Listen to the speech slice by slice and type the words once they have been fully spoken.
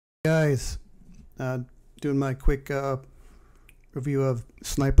Guys, doing my quick review of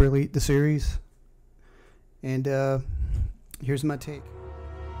Sniper Elite, the series, and here's my take.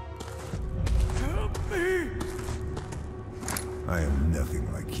 Help me! I am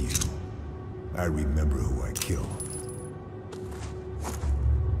nothing like you. I remember who I killed.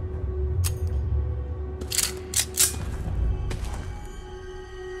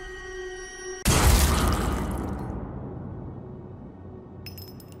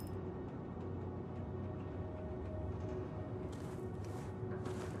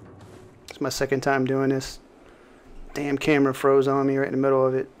 My second time doing this. Damn camera froze on me right in the middle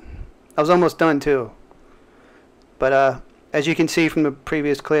of it. I was almost done too. But as you can see from the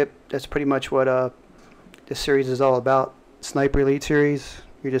previous clip, that's pretty much what this series is all about. Sniper Elite series.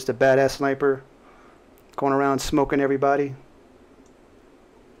 You're just a badass sniper going around smoking everybody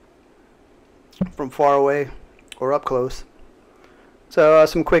from far away or up close. So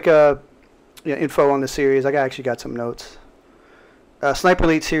some quick info on the series. I actually got some notes. Sniper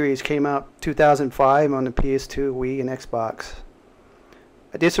Elite series came out 2005 on the PS2, Wii, and Xbox.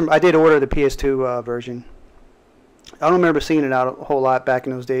 I did order the PS2 version. I don't remember seeing it out a whole lot back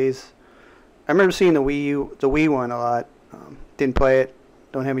in those days. I remember seeing the Wii one a lot. Didn't play it.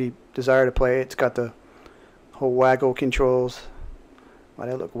 Don't have any desire to play it. It's got the whole waggle controls. Why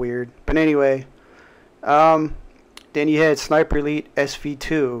that look weird? But anyway, then you had Sniper Elite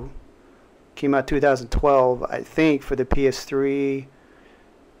SV2. Came out 2012, I think, for the PS3,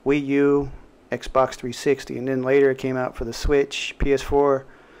 Wii U, Xbox 360, and then later it came out for the Switch, PS4,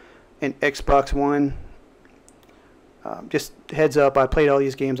 and Xbox One. Just heads up, I played all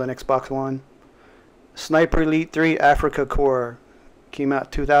these games on Xbox One. Sniper Elite III Afrika Corps came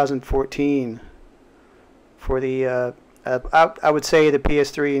out 2014 for the, I would say the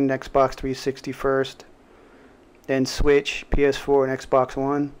PS3 and Xbox 360 first, then Switch, PS4, and Xbox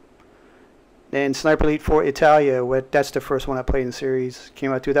One. Then Sniper Elite IV Italia, that's the first one I played in the series.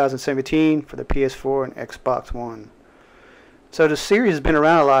 Came out 2017 for the PS4 and Xbox One. So the series has been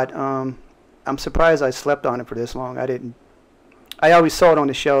around a lot. I'm surprised I slept on it for this long. I always saw it on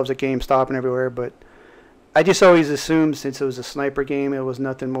the shelves at GameStop and everywhere, but I just always assumed since it was a sniper game, it was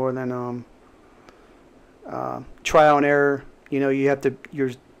nothing more than trial and error. You know,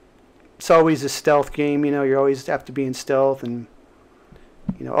 it's always a stealth game. You know, you always have to be in stealth, and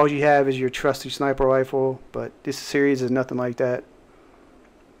you know, all you have is your trusty sniper rifle, but this series is nothing like that.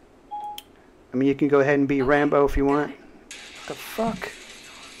 I mean, you can go ahead and be Rambo if you want. What the fuck?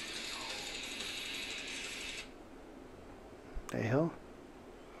 The hell?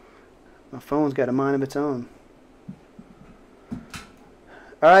 My phone's got a mind of its own.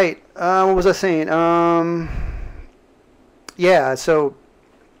 Alright, what was I saying? Yeah, so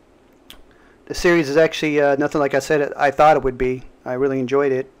the series is actually nothing like I said I thought it would be. I really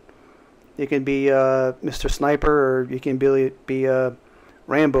enjoyed it. You can be Mr. Sniper, or you can be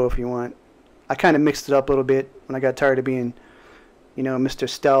Rambo if you want. I kind of mixed it up a little bit when I got tired of being, you know, Mr.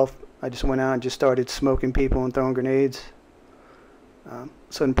 Stealth. I just went out and just started smoking people and throwing grenades.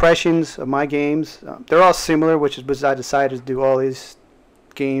 So impressions of my games, they're all similar, which is because I decided to do all these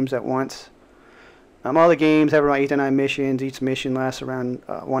games at once. All the games have around 8 to 9 missions. Each mission lasts around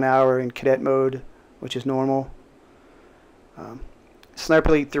 1 hour in cadet mode, which is normal. Sniper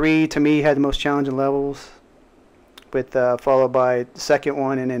Elite 3 to me had the most challenging levels, with followed by the second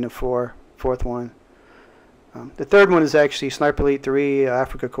one and then the fourth one. The third one is actually Sniper Elite 3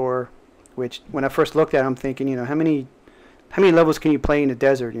 Afrika Corps, which when I first looked at it, I'm thinking, you know, how many levels can you play in the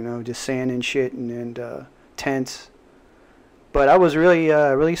desert? You know, just sand and shit and tents. But I was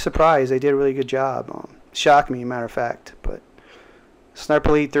really surprised. They did a really good job. Shocked me, matter of fact. But Sniper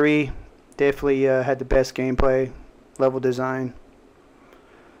Elite 3 definitely had the best gameplay, level design.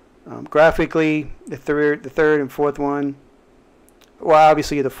 Graphically, the third and fourth one. Well,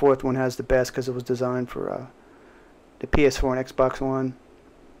 obviously the fourth one has the best because it was designed for the PS4 and Xbox One.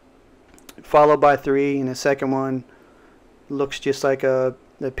 Followed by 3, and the second one looks just like the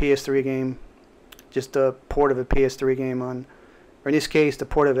PS3 game, just a port of a PS3 game on, or in this case, the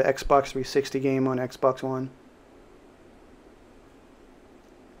port of an Xbox 360 game on Xbox One.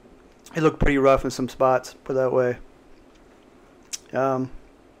 It looked pretty rough in some spots, put it that way.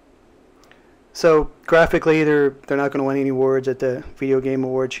 So graphically, they're not going to win any awards at the Video Game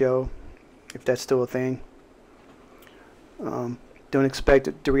Award show, if that's still a thing. Don't expect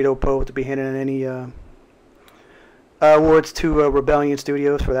Dorito Pope to be handing in any awards to Rebellion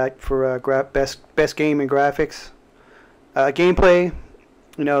Studios for that, for best game and graphics. Gameplay,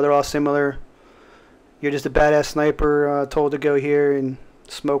 you know, they're all similar. You're just a badass sniper told to go here and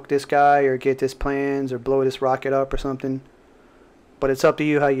smoke this guy or get this plans or blow this rocket up or something. but it's up to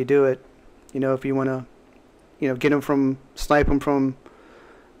you how you do it. You know, if you want to, you know, snipe them from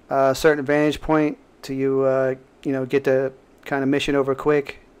a certain vantage point to you know, get the kind of mission over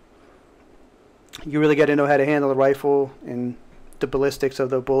quick. You really got to know how to handle the rifle and the ballistics of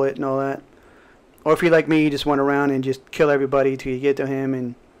the bullet and all that. Or if you're like me, you just went around and just kill everybody till you get to him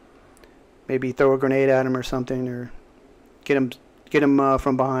and maybe throw a grenade at him or something, or get him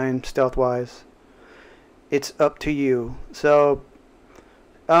from behind stealth-wise. It's up to you. So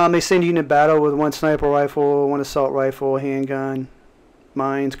they send you into battle with one sniper rifle, one assault rifle, handgun,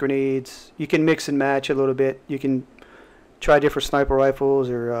 mines, grenades. You can mix and match a little bit. You can try different sniper rifles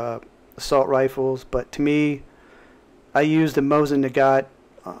or assault rifles, but to me, I use the Mosin Nagant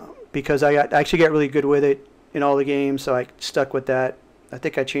because I actually got really good with it in all the games, so I stuck with that. I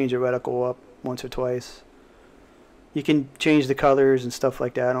think I changed the reticle up once or twice. You can change the colors and stuff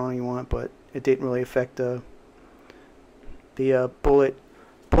like that on you want, but it didn't really affect the bullet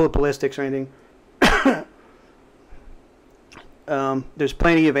ballistics or anything. There's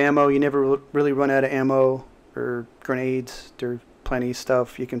plenty of ammo. You never really run out of ammo or grenades. There's plenty of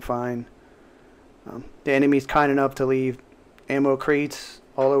stuff you can find. The enemy's kind enough to leave ammo crates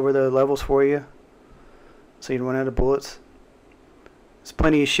all over the levels for you, so you don't run out of bullets. There's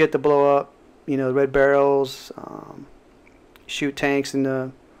plenty of shit to blow up. You know, red barrels, shoot tanks in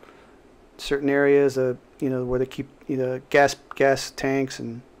the certain areas. You know, where they keep gas tanks,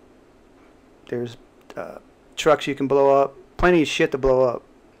 and there's trucks you can blow up. Plenty of shit to blow up.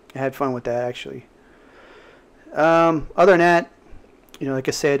 I had fun with that actually. Other than that, you know, like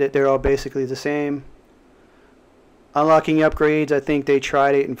I said, they're all basically the same. Unlocking upgrades, I think they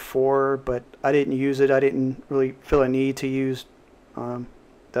tried it in 4, but I didn't use it. I didn't really feel a need to use the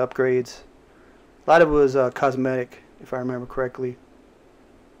upgrades. A lot of it was cosmetic, if I remember correctly.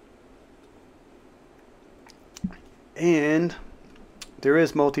 And there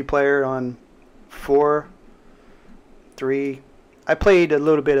is multiplayer on 4, 3. I played a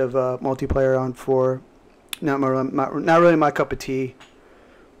little bit of multiplayer on 4. Not really my cup of tea.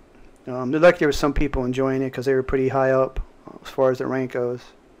 Like there were some people enjoying it because they were pretty high up as far as the rank goes.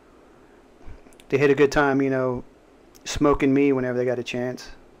 They had a good time, you know, smoking me whenever they got a chance.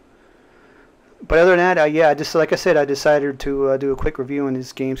 But other than that, yeah, just like I said, I decided to do a quick review on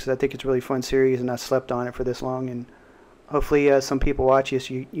this game because I think it's a really fun series, and I slept on it for this long. And hopefully, some people watch this.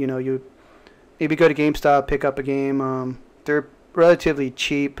 You maybe go to GameStop, pick up a game. They're relatively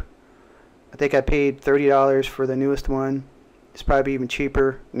cheap. I think I paid $30 for the newest one. It's probably even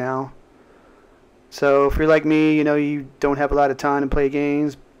cheaper now. So if you're like me, you know, you don't have a lot of time to play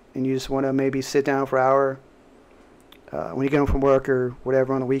games, and you just want to maybe sit down for an hour when you get home from work or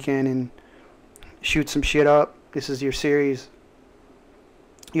whatever on the weekend and shoot some shit up, this is your series.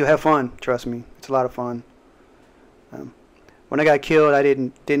 You'll have fun, trust me. It's a lot of fun. When I got killed, I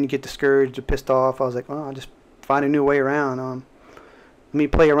didn't get discouraged or pissed off. I was like, well, I'll just find a new way around. Let me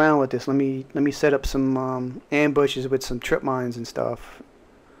play around with this. Let me set up some ambushes with some trip mines and stuff.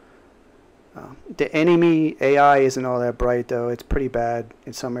 The enemy AI isn't all that bright though. It's pretty bad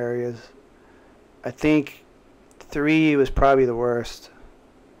in some areas. I think 3 was probably the worst,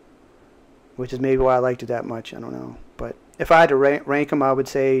 which is maybe why I liked it that much. I don't know. But if I had to rank them, I would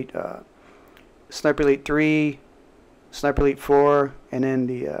say Sniper Elite 3, Sniper Elite 4, and then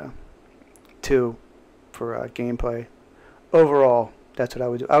the 2 for gameplay. Overall, that's what I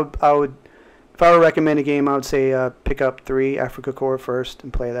would do. I would, if I were to recommend a game, I would say pick up III Afrika Corps first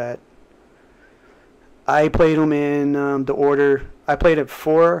and play that. I played them in the order. I played at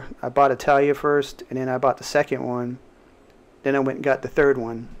 4. I bought Italia first, and then I bought the second one. Then I went and got the third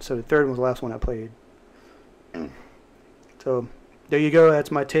one. So the third one was the last one I played. So there you go. That's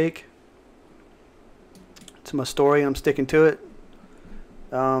my take. It's my story. I'm sticking to it.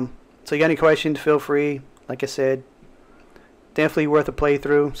 So you got any questions, feel free. Like I said, definitely worth a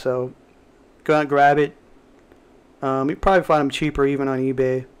playthrough. So go out and grab it. You probably find them cheaper even on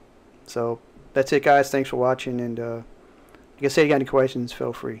eBay. So that's it, guys. Thanks for watching. And like I said, you got any questions,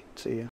 feel free. See ya.